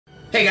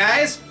Hey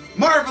guys,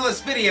 marvelous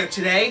video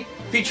today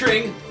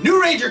featuring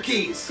new Ranger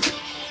keys.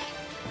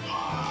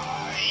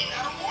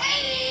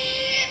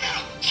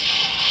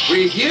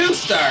 Review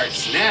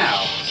starts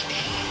now.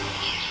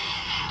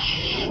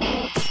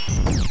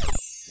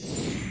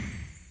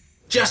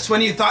 Just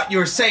when you thought you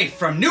were safe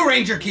from new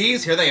Ranger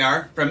keys, here they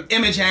are, from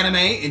Image Anime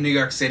in New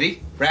York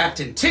City, wrapped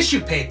in tissue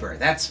paper.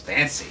 That's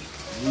fancy.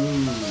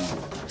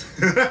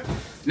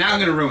 Now I'm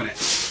gonna ruin it.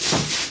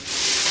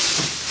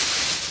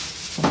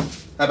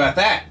 How about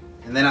that?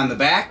 And then on the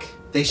back,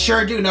 they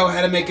sure do know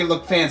how to make it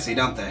look fancy,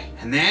 don't they?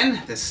 And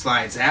then this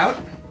slides out,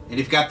 and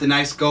you've got the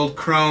nice gold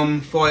chrome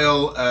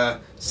foil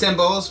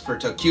symbols for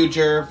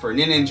Tokyuger, for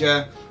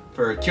Ninja,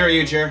 for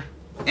Kyoryuger,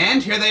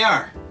 and here they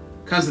are.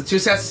 Comes with 2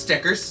 sets of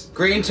stickers,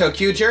 green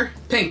Tokyuger,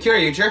 pink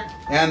Kyoryuger,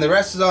 and the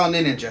rest is all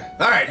Ninja.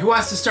 All right, who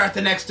wants to start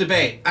the next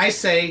debate? I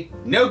say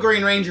no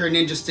Green Ranger and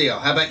Ninja Steel.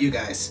 How about you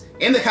guys?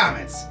 In the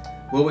comments,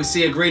 will we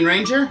see a Green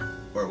Ranger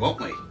or won't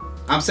we?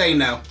 I'm saying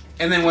no.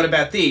 And then what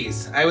about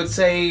these? I would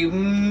say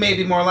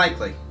maybe more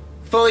likely.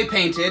 Fully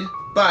painted,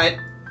 but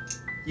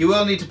you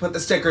will need to put the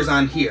stickers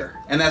on here,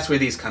 and that's where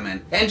these come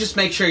in. And just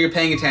make sure you're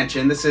paying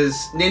attention. This is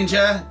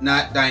Ninja,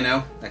 not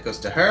Dino. That goes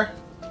to her,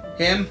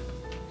 him,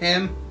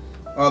 him.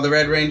 All the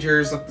Red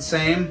Rangers look the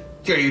same.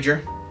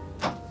 Kyoryuger,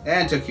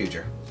 and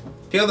Tokyuger.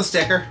 Peel the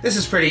sticker. This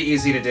is pretty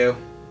easy to do.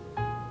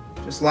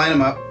 Just line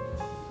them up.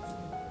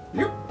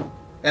 Yep.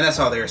 And that's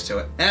all there is to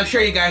it. And I'm sure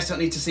you guys don't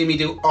need to see me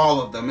do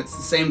all of them. It's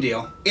the same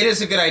deal. It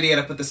is a good idea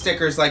to put the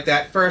stickers like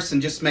that first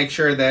and just make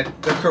sure that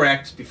they're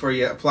correct before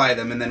you apply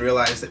them, and then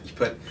realize that you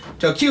put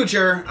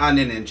Tokyuger on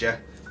Ninja.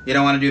 You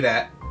don't want to do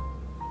that.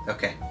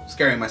 Okay,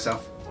 scaring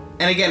myself.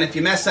 And again, if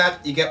you mess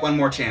up, you get one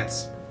more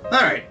chance.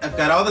 Alright, I've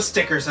got all the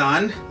stickers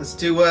on. Let's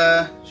do,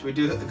 should we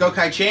do the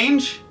Gokai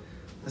Change?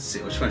 Let's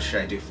see, which one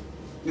should I do?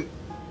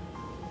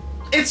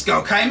 It's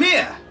Gokai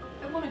Mia!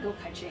 I want a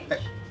Gokai Change.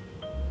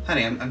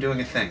 Honey, I'm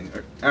doing a thing.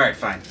 Alright,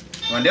 fine.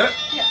 You wanna do it?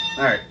 Yeah.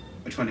 Alright,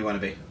 which one do you want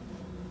to be?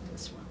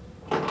 This one.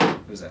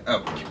 Who's that?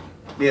 Oh,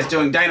 Mia's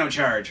doing Dino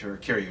Charge, or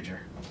Kyoryuger.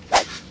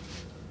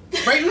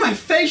 Right in my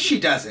face she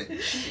does it!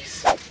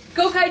 Jeez.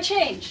 Gokai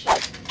Change!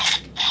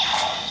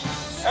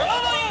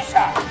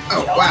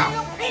 Oh,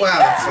 wow. Wow,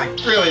 that's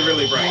like really,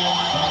 really bright.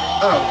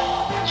 Oh,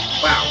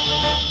 wow.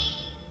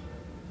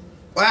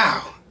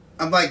 Wow.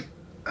 I'm like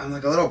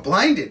a little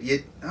blinded.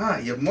 You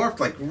morphed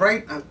like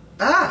right on,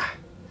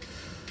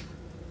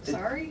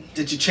 Sorry?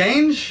 Did you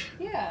change?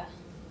 Yeah.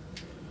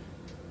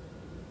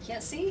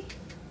 Can't see?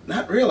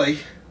 Not really.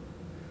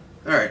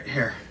 Alright,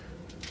 here.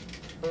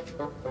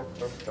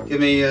 Give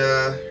me,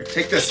 here,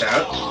 take this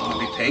out. It'll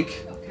be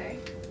pink. Okay.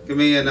 Give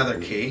me another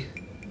key.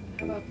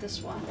 How about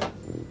this one?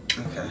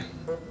 Okay.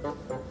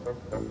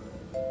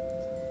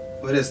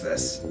 What is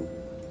this?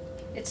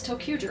 It's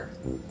Tokyuger.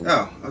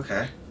 Oh,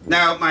 okay.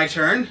 Now, my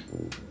turn.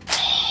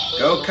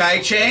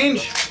 Gokai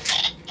Change.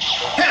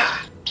 Ha!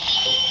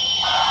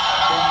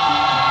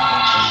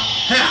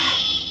 Ha!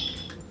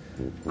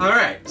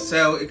 Alright,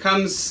 so it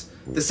comes,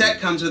 the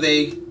set comes with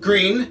a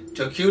green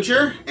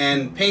Tokyuger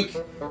and pink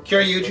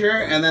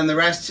Kyoryuger, and then the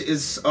rest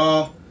is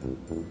all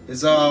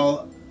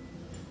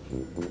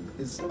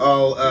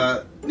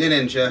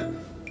Ninja.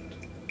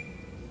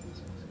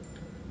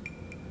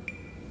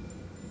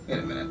 Wait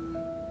a minute.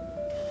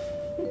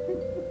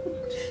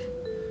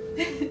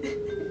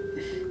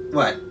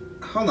 What?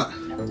 Hold on.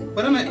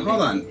 What am I?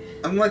 Hold on.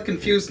 I'm like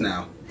confused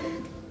now.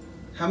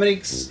 How many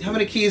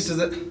keys does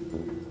it?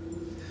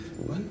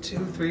 1,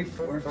 2, 3,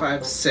 4,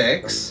 5,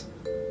 6,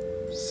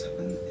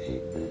 7,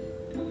 8,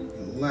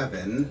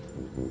 11.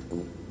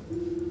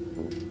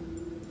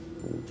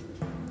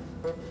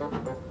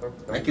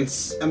 I can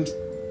see, and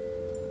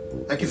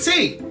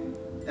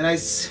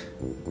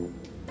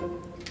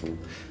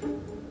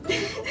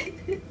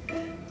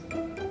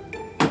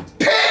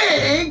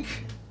Pink!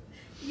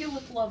 You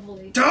look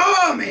lovely.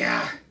 Oh,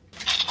 Mia!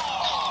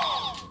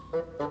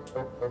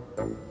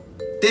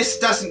 This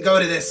doesn't go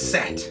to this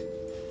set.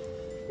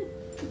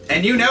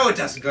 And you know it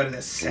doesn't go to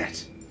this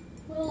set.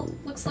 Well,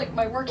 looks like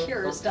my work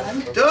here is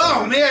done.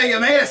 Oh, Mia, you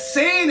made a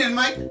scene in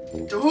my...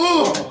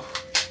 Oh!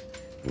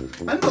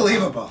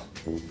 Unbelievable.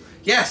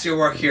 Yes, your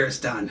work here is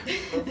done.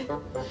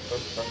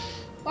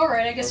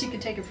 Alright, I guess you can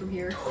take it from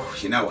here. Oh,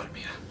 you know what,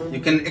 Mia? You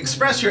can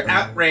express your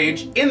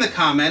outrage in the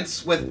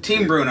comments with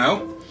Team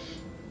Bruno.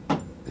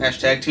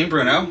 Hashtag Team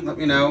Bruno. Let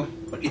me know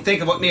what you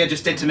think of what Mia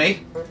just did to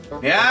me.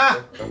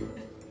 Yeah?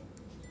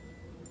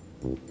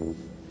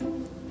 Unbelievable.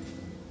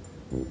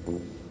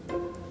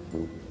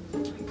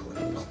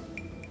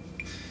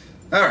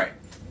 Alright.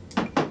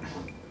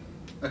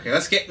 Okay,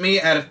 let's get me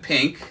out of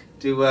pink.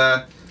 Do,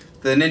 the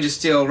Ninja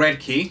Steel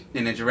red key.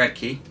 Ninja red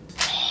key.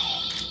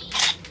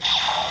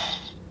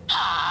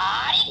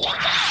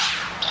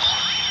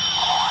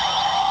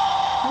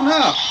 Oh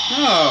no!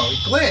 No, it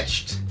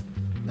glitched!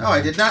 No,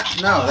 I did not.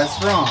 No, that's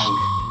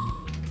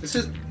wrong. This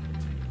is...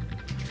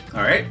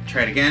 Alright,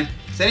 try it again.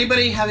 Is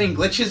anybody having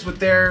glitches with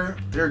their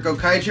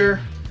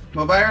Gokaiger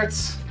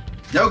mobiles?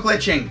 No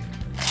glitching.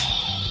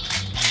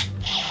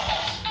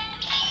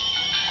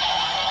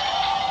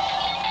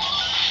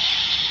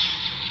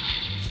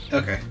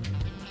 Okay.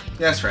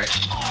 That's right.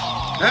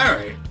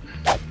 Alright.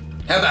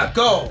 How about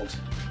gold?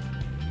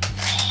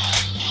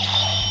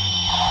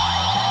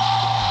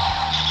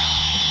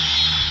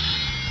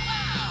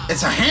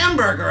 It's a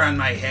hamburger on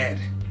my head.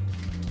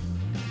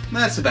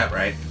 That's about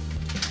right.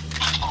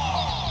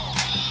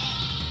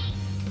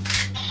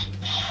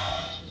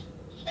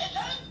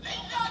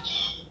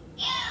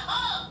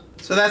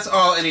 So that's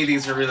all any of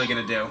these are really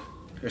gonna do.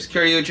 Here's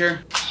Kyoryu.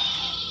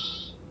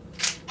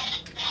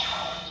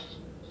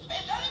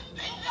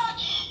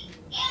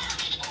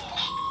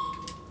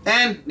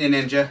 And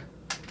Ninja.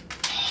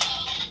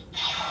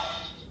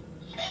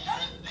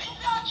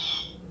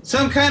 So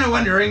I'm kind of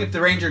wondering if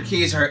the Ranger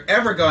keys are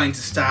ever going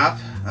to stop.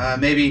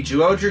 Maybe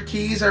Zyuohger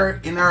keys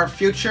are in our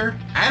future.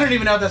 I don't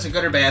even know if that's a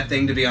good or bad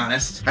thing, to be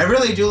honest. I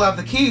really do love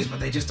the keys, but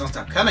they just don't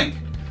stop coming.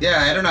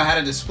 Yeah, I don't know how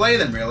to display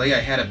them, really. I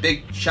had a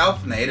big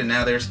shelf made, and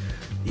now there's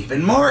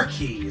even more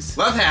keys.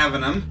 Love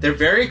having them. They're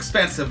very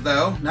expensive,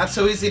 though. Not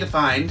so easy to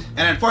find.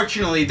 And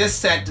unfortunately, this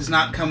set does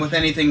not come with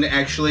anything to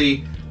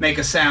actually make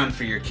a sound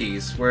for your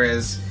keys,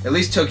 whereas at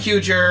least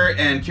Tokyuger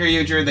and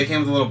Kyoryu, they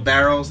came with little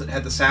barrels that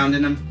had the sound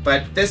in them,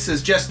 but this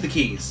is just the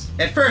keys.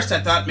 At first I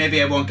thought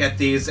maybe I won't get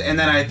these, and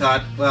then I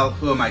thought, well,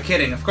 who am I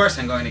kidding? Of course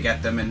I'm going to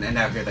get them, and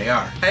now here they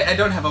are. I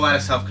don't have a lot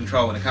of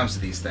self-control when it comes to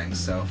these things,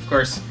 so of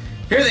course,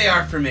 here they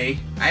are for me.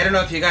 I don't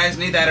know if you guys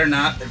need that or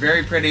not. They're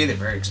very pretty, they're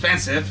very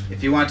expensive.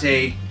 If you want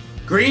a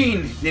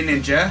green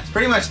Ninja, it's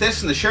pretty much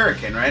this and the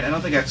Shuriken, right? I don't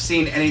think I've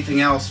seen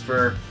anything else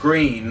for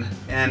green,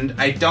 and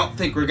I don't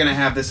think we're gonna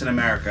have this in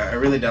America. I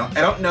really don't.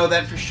 I don't know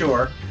that for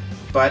sure,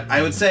 but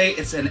I would say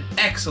it's an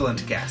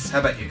excellent guess. How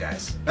about you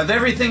guys? Of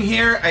everything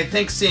here, I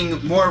think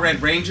seeing more Red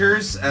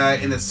Rangers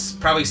in this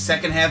probably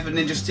second half of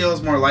Ninja Steel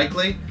is more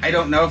likely. I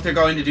don't know if they're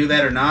going to do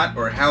that or not,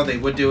 or how they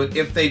would do it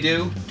if they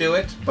do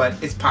it, but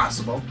it's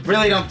possible.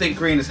 Really don't think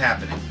green is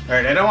happening.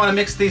 Alright, I don't want to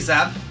mix these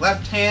up.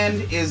 Left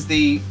hand is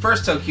the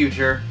first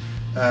Tokyuger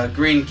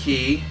green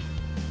key.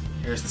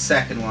 Here's the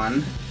second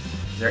one.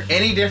 Is there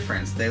any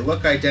difference? They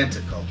look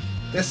identical.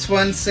 This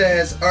one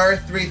says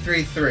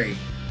R333,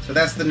 so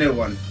that's the new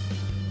one.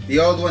 The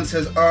old one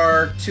says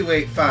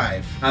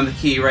R285 on the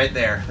key right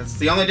there. That's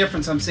the only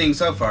difference I'm seeing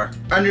so far.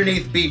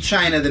 Underneath B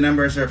China, the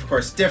numbers are of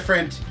course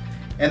different.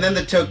 And then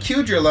the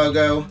Tokyuger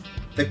logo,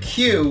 the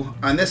Q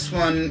on this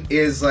one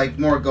is like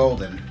more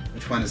golden.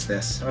 Which one is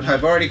this? Oh,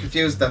 I've already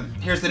confused them.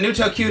 Here's the new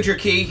Tokyuger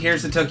key.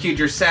 Here's the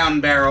Tokyuger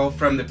sound barrel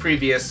from the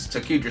previous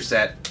Tokyuger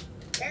set.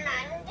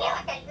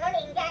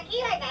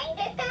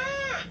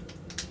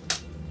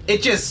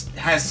 It just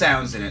has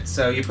sounds in it.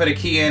 So you put a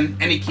key in,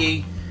 any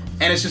key,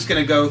 and it's just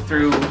going to go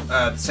through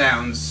the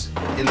sounds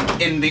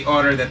in the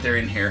order that they're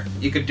in here.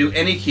 You could do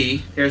any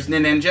key. Here's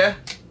Ninja.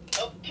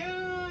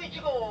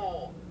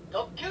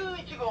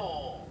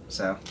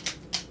 So.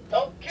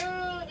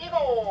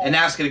 And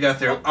now it's going to go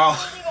through all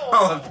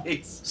of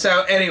these.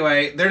 So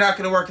anyway, they're not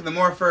going to work in the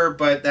Morpher,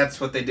 but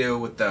that's what they do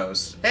with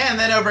those. And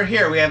then over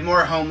here we have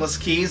more homeless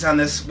keys on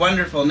this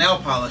wonderful nail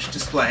polish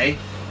display.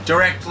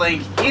 Direct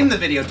link in the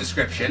video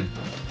description.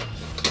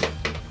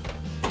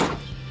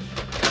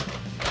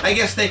 I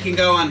guess they can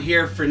go on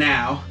here for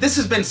now. This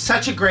has been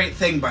such a great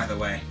thing, by the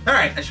way.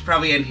 Alright, I should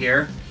probably end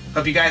here.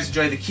 Hope you guys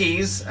enjoyed the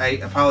keys. I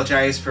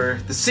apologize for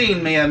the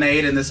scene Mia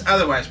made in this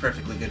otherwise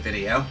perfectly good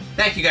video.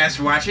 Thank you guys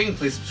for watching.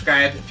 Please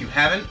subscribe if you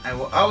haven't. I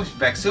will always be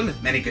back soon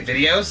with many good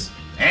videos.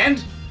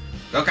 And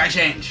Gokai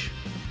Change.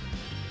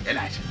 Good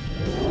night.